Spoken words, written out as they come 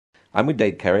I'm with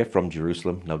Dave Kirreh from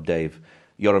Jerusalem. Now, Dave,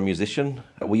 you're a musician.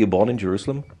 Were you born in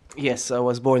Jerusalem? Yes, I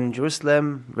was born in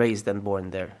Jerusalem, raised and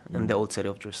born there, in the old city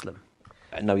of Jerusalem.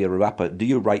 And now you're a rapper. Do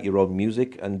you write your own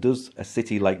music? And does a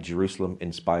city like Jerusalem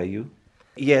inspire you?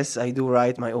 Yes, I do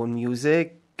write my own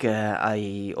music.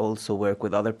 I also work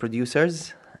with other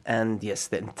producers. And yes,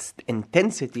 the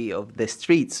intensity of the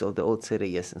streets of the old city,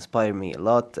 yes, inspire me a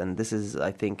lot. And this is,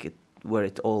 I think, where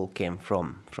it all came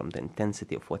from the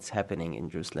intensity of what's happening in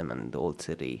Jerusalem and the old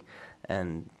city,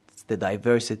 and the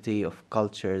diversity of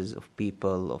cultures, of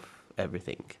people, of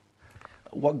everything.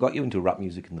 What got you into rap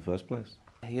music in the first place?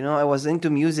 You know, I was into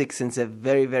music since a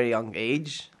very, very young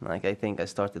age. Like, I think I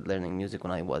started learning music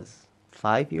when I was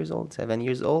 5 years old, 7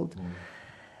 years old.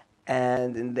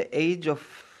 And in the age of,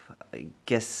 I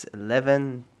guess,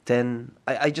 11, 10,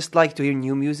 I just like to hear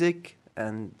new music.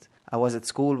 And I was at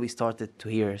school, we started to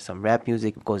hear some rap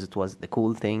music because it was the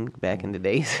cool thing back in the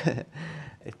days.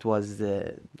 It was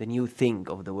the new thing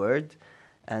of the word.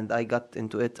 And I got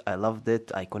into it, I loved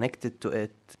it, I connected to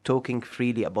it, talking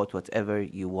freely about whatever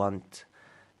you want.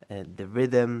 The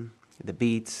rhythm, the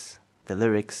beats, the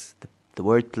lyrics, the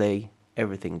wordplay,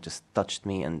 everything just touched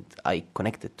me and I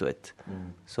connected to it.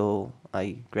 So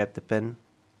I grabbed the pen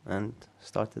and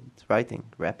started writing,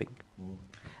 rapping.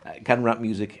 Can rap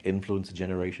music influence a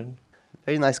generation?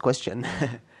 Very nice question.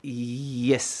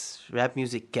 Yes, rap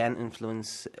music can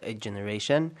influence a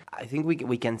generation. I think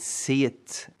we can see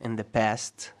it in the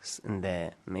past, in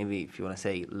the, maybe if you want to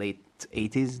say late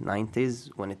 80s, 90s,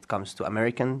 when it comes to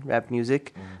American rap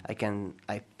music.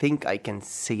 I think I can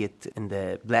see it in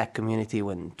the black community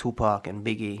when Tupac and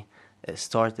Biggie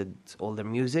started all their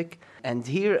music. And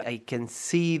here I can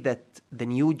see that the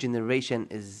new generation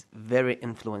is very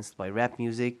influenced by rap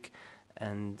music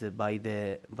and by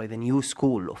the new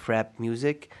school of rap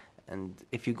music. And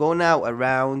if you go now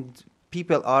around,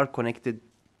 people are connected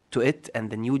to it, and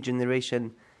the new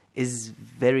generation is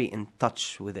very in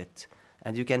touch with it.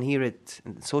 And you can hear it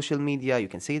in social media, you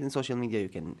can see it in social media, you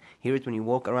can hear it when you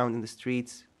walk around in the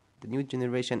streets. The new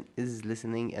generation is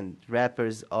listening, and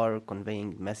rappers are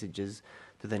conveying messages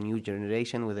to the new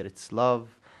generation, whether it's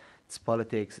love, it's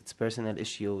politics, it's personal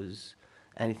issues,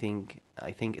 anything.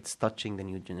 I think it's touching the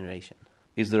new generation.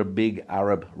 Is there a big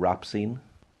Arab rap scene?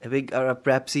 A big Arab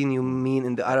rap scene, you mean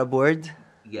in the Arab world?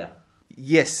 Yeah.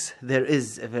 Yes, there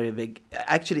is a very big.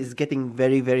 Actually, it's getting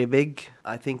very, very big.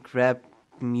 I think rap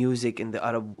music in the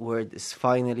Arab world is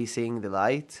finally seeing the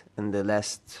light in the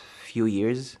last few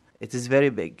years. It is very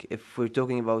big. If we're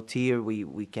talking about here,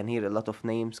 we can hear a lot of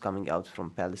names coming out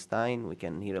from Palestine. We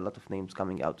can hear a lot of names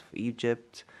coming out of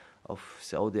Egypt, of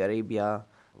Saudi Arabia,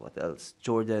 what else?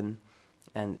 Jordan.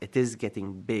 And it is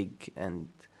getting big. And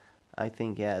I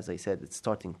think, yeah, as I said, it's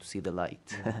starting to see the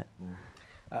light.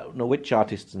 Now, which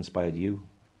artists inspired you?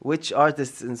 Which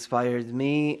artists inspired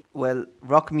me? Well,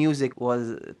 rock music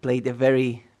played a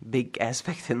very big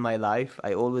aspect in my life.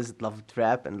 I always loved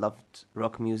rap and loved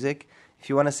rock music. If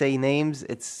you want to say names,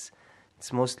 it's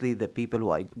mostly the people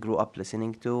who I grew up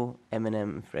listening to,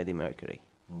 Eminem, Freddie Mercury.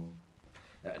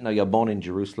 Now, you're born in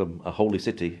Jerusalem, a holy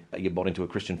city. You're born into a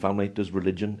Christian family. Does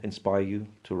religion inspire you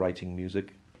to writing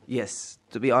music? Yes,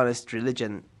 to be honest,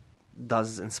 religion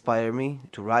does inspire me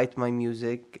to write my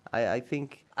music. I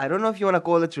think, I don't know if you want to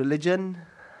call it religion.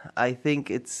 I think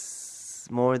it's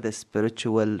more the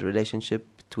spiritual relationship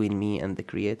between me and the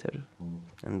Creator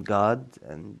and God.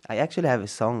 And I actually have a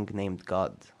song named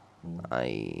God.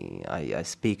 I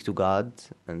speak to God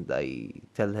and I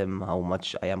tell him how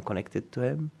much I am connected to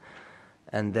him.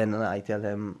 And then I tell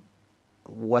him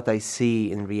what I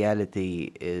see in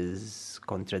reality is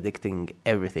contradicting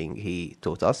everything he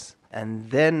taught us. And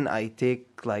then I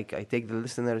take the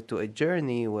listener to a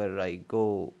journey where I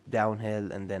go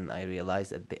downhill, and then I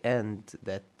realize at the end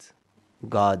that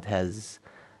God's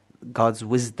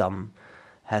wisdom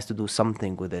has to do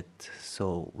something with it.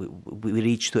 So we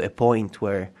reach to a point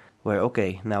where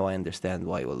okay, now I understand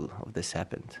why all of this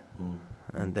happened.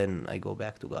 And then I go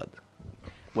back to God.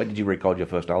 When did you record your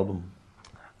first album?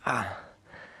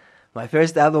 My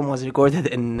first album was recorded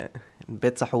in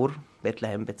Bethlehem,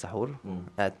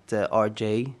 at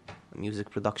RJ Music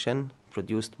Production,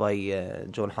 produced by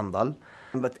John Handal.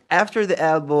 But after the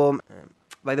album,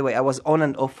 by the way, I was on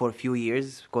and off for a few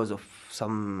years because of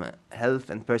some health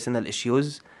and personal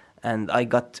issues, and I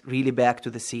got really back to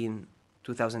the scene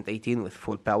 2018 with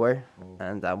full power,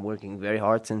 and I'm working very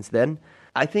hard since then.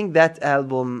 I think that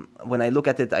album, when I look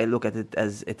at it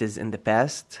as it is in the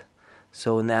past.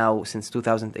 So now, since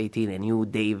 2018, a new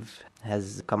Dave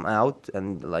has come out,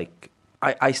 and like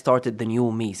I started the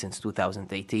new me since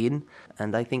 2018,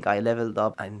 and I think I leveled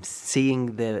up. I'm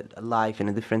seeing the life in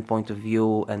a different point of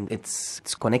view, and it's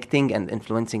connecting and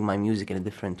influencing my music in a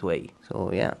different way.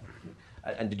 So yeah.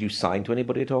 And did you sign to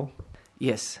anybody at all?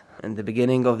 Yes, in the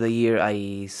beginning of the year,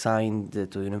 I signed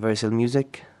to Universal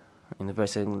Music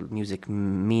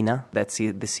MENA. That's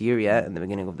this year, yeah, in the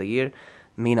beginning of the year.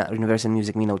 MENA, Universal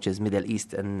Music MENA, which is Middle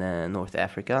East and North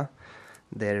Africa.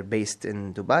 They're based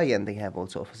in Dubai, and they have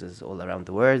also offices all around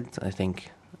the world. I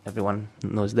think everyone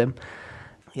knows them.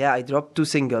 Yeah, I dropped 2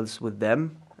 singles with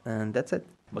them, and that's it.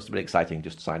 Must have been exciting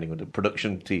just signing with the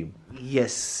production team.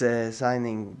 Yes,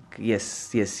 signing.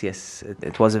 Yes.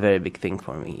 It was a very big thing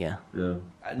for me. Yeah.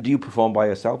 And do you perform by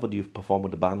yourself, or do you perform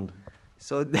with a band?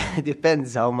 So it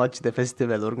depends how much the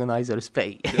festival organizers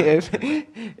pay.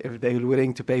 If they're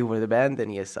willing to pay for the band, then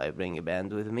yes, I bring a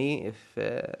band with me. If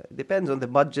depends on the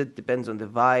budget, depends on the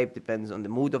vibe, depends on the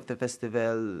mood of the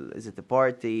festival. Is it a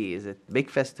party? Is it a big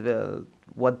festival?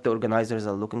 What the organizers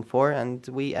are looking for, and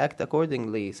we act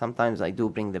accordingly. Sometimes I do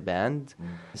bring the band.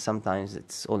 Sometimes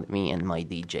it's only me and my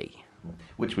DJ.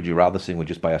 Which would you rather sing with,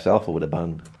 just by yourself or with a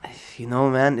band? You know,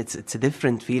 man, it's a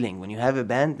different feeling when you have a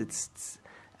band.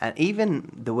 And even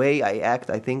the way I act,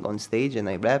 I think, on stage and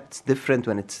I rap, it's different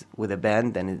when it's with a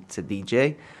band than it's a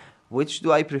DJ. Which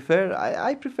do I prefer?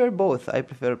 I prefer both.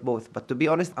 But to be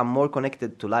honest, I'm more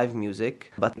connected to live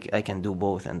music. But I can do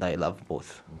both, and I love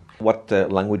both. What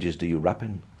languages do you rap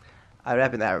in? I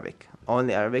rap in Arabic.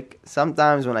 Only Arabic.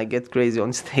 Sometimes when I get crazy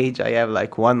on stage, I have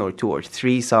like 1 or 2 or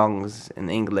 3 songs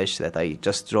in English that I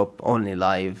just drop only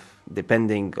live,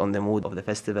 depending on the mood of the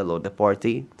festival or the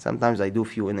party. Sometimes I do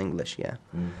few in English, yeah.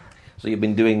 So you've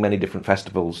been doing many different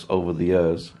festivals over the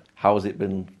years. How has it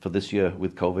been for this year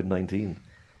with COVID-19?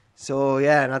 So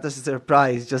yeah, not a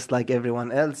surprise, just like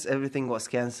everyone else, everything was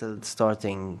cancelled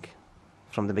starting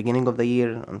from the beginning of the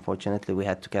year. Unfortunately, we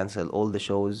had to cancel all the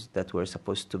shows that were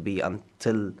supposed to be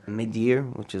until mid-year,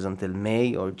 which is until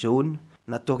May or June.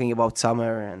 Not talking about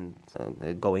summer and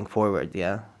going forward,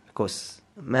 yeah. Because,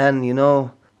 man, you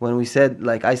know, when we said,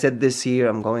 like I said this year,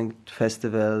 I'm going to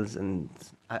festivals, and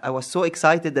I was so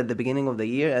excited at the beginning of the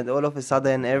year, and all of a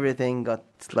sudden everything got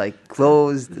like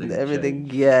closed, and everything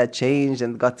changed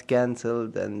and got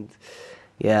cancelled, and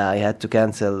yeah, I had to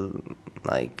cancel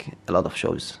like a lot of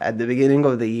shows. At the beginning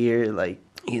of the year, like,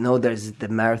 you know, there's the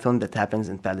marathon that happens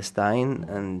in Palestine,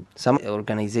 and some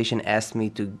organization asked me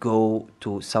to go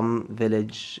to some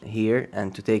village here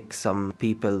and to take some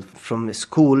people from a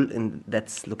school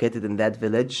that's located in that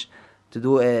village to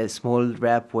do a small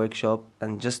rap workshop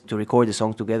and just to record a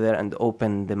song together and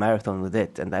open the marathon with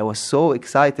it. And I was so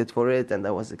excited for it, and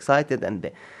I was excited, and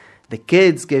the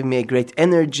kids gave me a great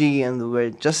energy, and we were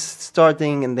just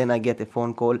starting, and then I get a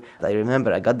phone call. I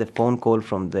remember I got the phone call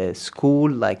from the school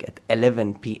like at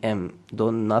 11 p.m.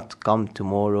 Do not come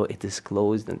tomorrow, it is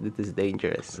closed and it is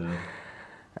dangerous. Yeah.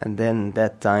 And then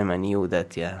that time I knew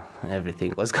that,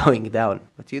 everything was going down.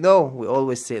 But you know, we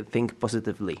always think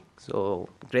positively. So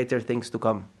greater things to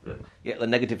come. Yeah, the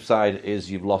negative side is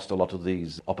you've lost a lot of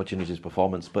these opportunities,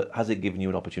 performance, but has it given you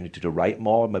an opportunity to write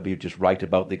more? Maybe you just write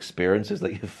about the experiences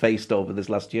that you've faced over this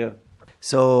last year?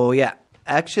 So yeah,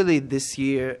 actually this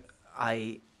year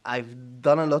I've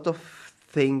done a lot of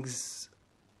things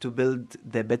to build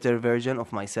the better version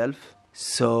of myself.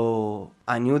 So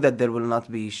I knew that there will not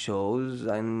be shows.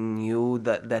 I knew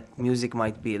that music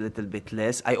might be a little bit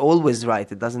less. I always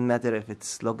write. It doesn't matter if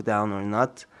it's lockdown or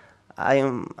not.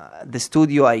 The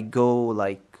studio I go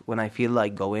like when I feel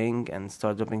like going and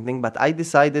start dropping things. But I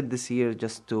decided this year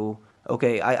just to,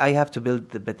 I have to build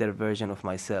the better version of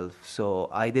myself. So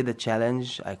I did a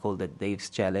challenge. I called it Dave's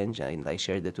Challenge, and I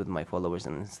shared it with my followers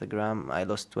on Instagram. I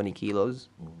lost 20 kilos.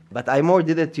 But I more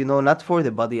did it, not for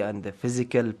the body and the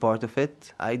physical part of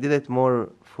it. I did it more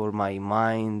for my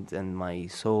mind and my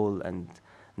soul, and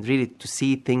really to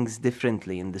see things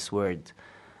differently in this world,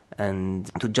 and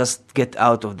to just get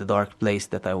out of the dark place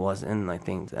that I was in, I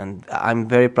think. And I'm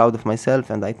very proud of myself,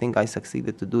 and I think I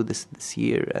succeeded to do this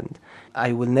year. And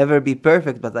I will never be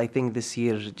perfect, but I think this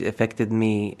year affected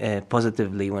me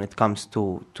positively when it comes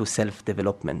to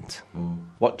self-development.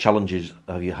 What challenges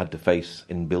have you had to face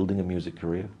in building a music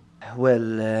career?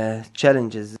 Well,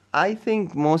 challenges. I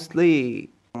think mostly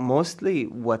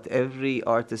what every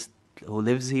artist who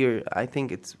lives here, I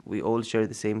think we all share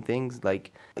the same things.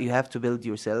 Like, you have to build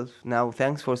yourself. Now,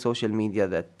 thanks for social media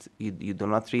that you do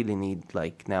not really need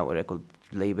like now a record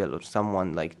label or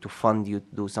someone like to fund you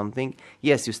to do something.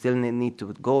 Yes, you still need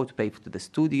to go to pay to the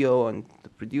studio and the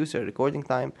producer, recording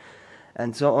time,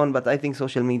 and so on. But I think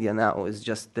social media now is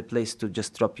just the place to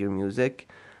just drop your music.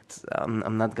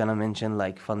 I'm not gonna mention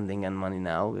like funding and money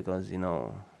now, because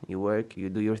you you work, you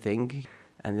do your thing,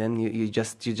 and then you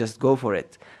just go for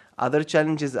it. Other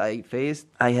challenges I faced,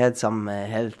 I had some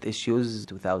health issues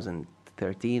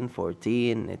 2013,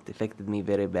 14. It affected me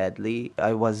very badly.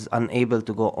 I was unable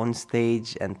to go on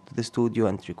stage and to the studio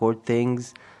and record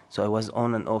things. So I was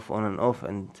on and off,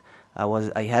 and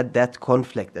I had that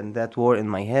conflict and that war in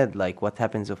my head, like what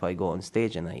happens if I go on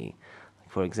stage and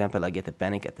for example, I get a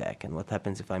panic attack, and what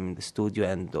happens if I'm in the studio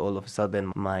and all of a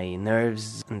sudden my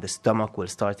nerves and the stomach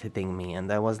will start hitting me, and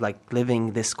I was like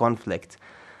living this conflict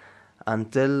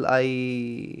until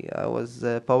I was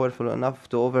powerful enough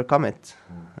to overcome it,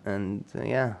 and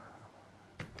yeah.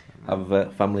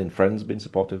 Have family and friends been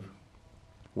supportive?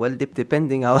 Well,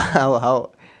 depending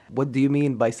how what do you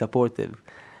mean by supportive?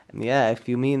 Yeah, if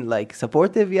you mean like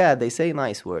supportive, yeah, they say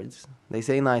nice words. They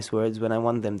say nice words. When I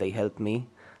want them, they help me.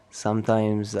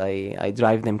 Sometimes I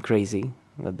drive them crazy,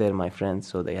 but they're my friends,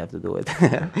 so they have to do it.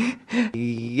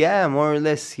 Yeah, more or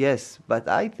less, yes. But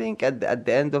I think at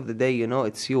the end of the day,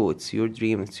 it's you. It's your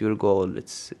dream. It's your goal.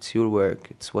 It's your work.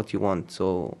 It's what you want.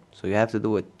 So you have to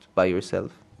do it by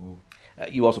yourself.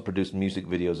 You also produce music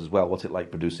videos as well. What's it like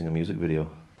producing a music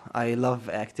video? I love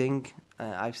acting.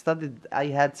 I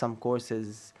had some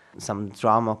courses, some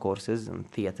drama courses in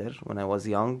theater when I was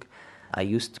young. I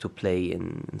used to play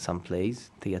in some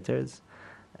plays, theaters.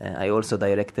 I also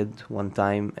directed one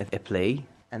time a play.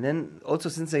 And then also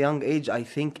since a young age, I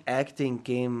think acting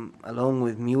came along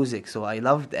with music. So I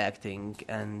loved acting.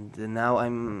 And now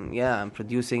I'm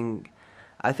producing.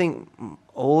 I think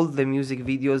all the music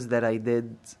videos that I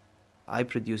did, I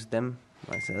produced them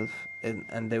myself.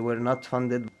 And they were not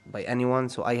funded by anyone.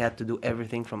 So I had to do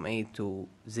everything from A to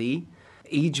Z.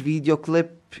 Each video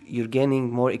clip, you're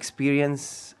gaining more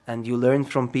experience and you learn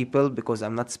from people, because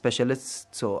I'm not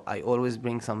specialist, so I always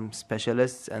bring some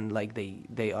specialists, and like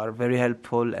they are very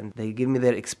helpful and they give me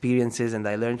their experiences and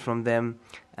I learn from them,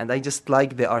 and I just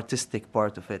like the artistic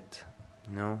part of it.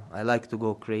 I like to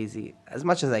go crazy as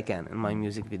much as I can in my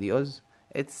music videos.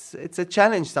 It's a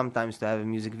challenge sometimes to have a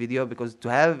music video, because to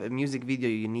have a music video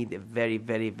you need a very,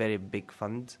 very, very big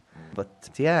fund.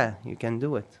 But yeah, you can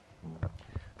do it.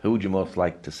 Who would you most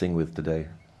like to sing with today?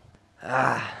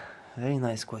 Very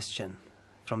nice question.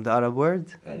 From the Arab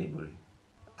world? Anybody.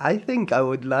 I think I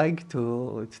would like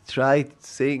to try to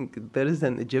sing. There is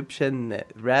an Egyptian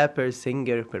rapper,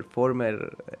 singer,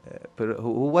 performer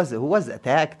who was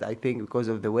attacked, I think, because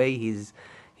of the way he's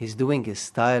doing his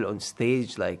style on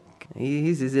stage. Like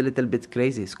he's a little bit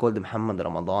crazy. He's called Muhammad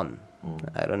Ramadan.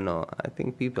 I don't know. I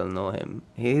think people know him.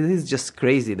 He's just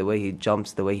crazy, the way he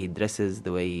jumps, the way he dresses,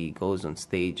 the way he goes on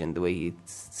stage, and the way he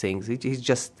sings. He's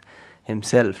just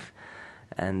himself.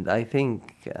 And I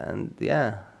think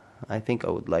I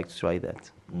would like to try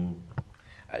that.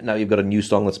 Now you've got a new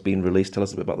song that's been released. Tell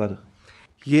us a bit about that.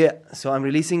 Yeah, so I'm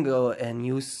releasing a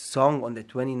new song on the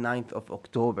 29th of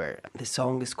October. The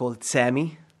song is called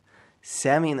Sami.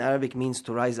 Sami in Arabic means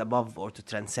to rise above or to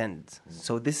transcend.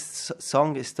 So this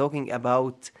song is talking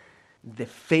about the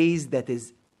phase that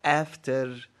is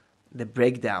after the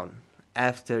breakdown,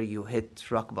 after you hit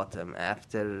rock bottom,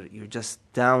 after you're just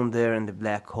down there in the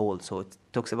black hole. So it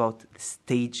talks about the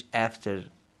stage after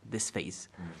this phase.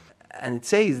 And it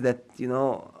says that,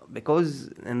 because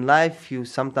in life you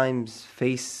sometimes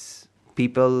face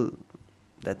people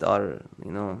that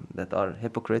are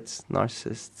hypocrites,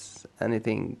 narcissists,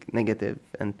 anything negative,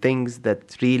 and things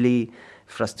that really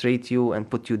frustrate you and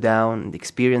put you down, and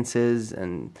experiences,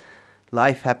 and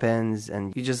life happens,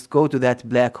 and you just go to that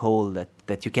black hole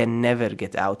that you can never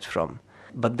get out from.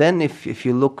 But then if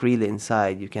you look really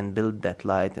inside, you can build that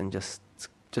light and just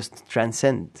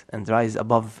transcend and rise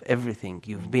above everything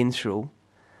you've been through.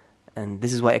 And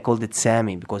this is why I called it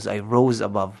Sami, because I rose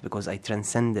above, because I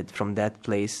transcended from that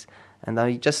place. And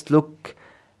I just look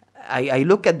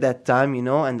at that time,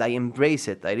 and I embrace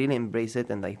it. I really embrace it,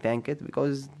 and I thank it,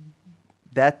 because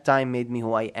that time made me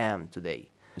who I am today.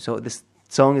 So this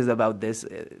song is about this.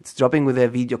 It's dropping with a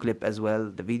video clip as well.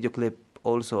 The video clip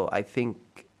also, I think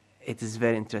it is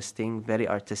very interesting, very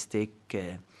artistic.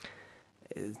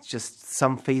 It's just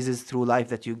some phases through life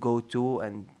that you go to,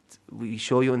 and we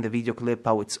show you in the video clip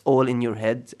how it's all in your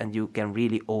head and you can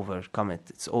really overcome it.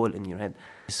 It's all in your head.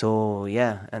 So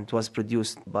yeah, and it was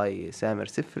produced by Samer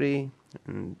Sifri,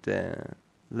 and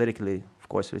lyrically, of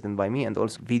course, written by me, and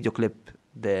also video clip,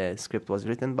 the script was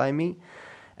written by me,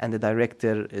 and the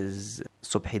director is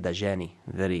Subhi Dajani,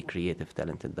 very creative,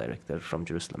 talented director from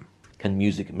Jerusalem. Can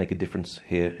music make a difference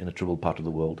here in a troubled part of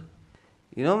the world?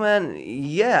 Man,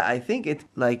 yeah, I think it,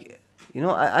 like,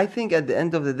 I think at the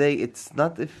end of the day, it's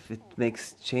not if it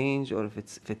makes change or if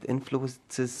it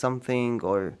influences something.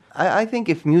 Or I think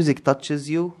if music touches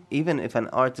you, even if an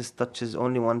artist touches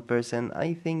only one person,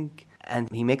 I think, and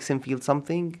he makes him feel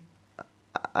something,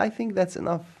 I think that's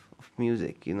enough of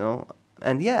music.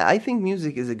 And yeah, I think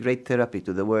music is a great therapy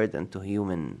to the world and to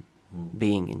human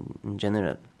being in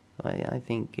general. I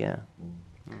think, yeah.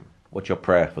 What's your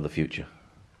prayer for the future?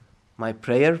 My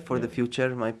prayer for the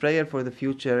future? My prayer for the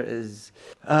future is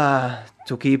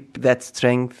to keep that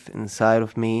strength inside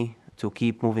of me, to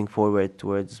keep moving forward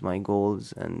towards my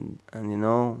goals. And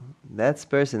that's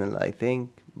personal, I think.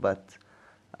 But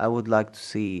I would like to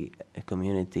see a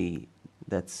community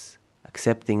that's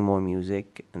accepting more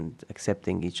music and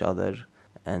accepting each other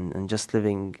and just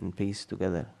living in peace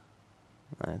together.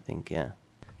 I think, yeah.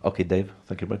 Okay, Dave,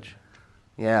 thank you much.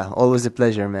 Yeah, always a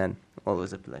pleasure, man.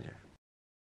 Always a pleasure.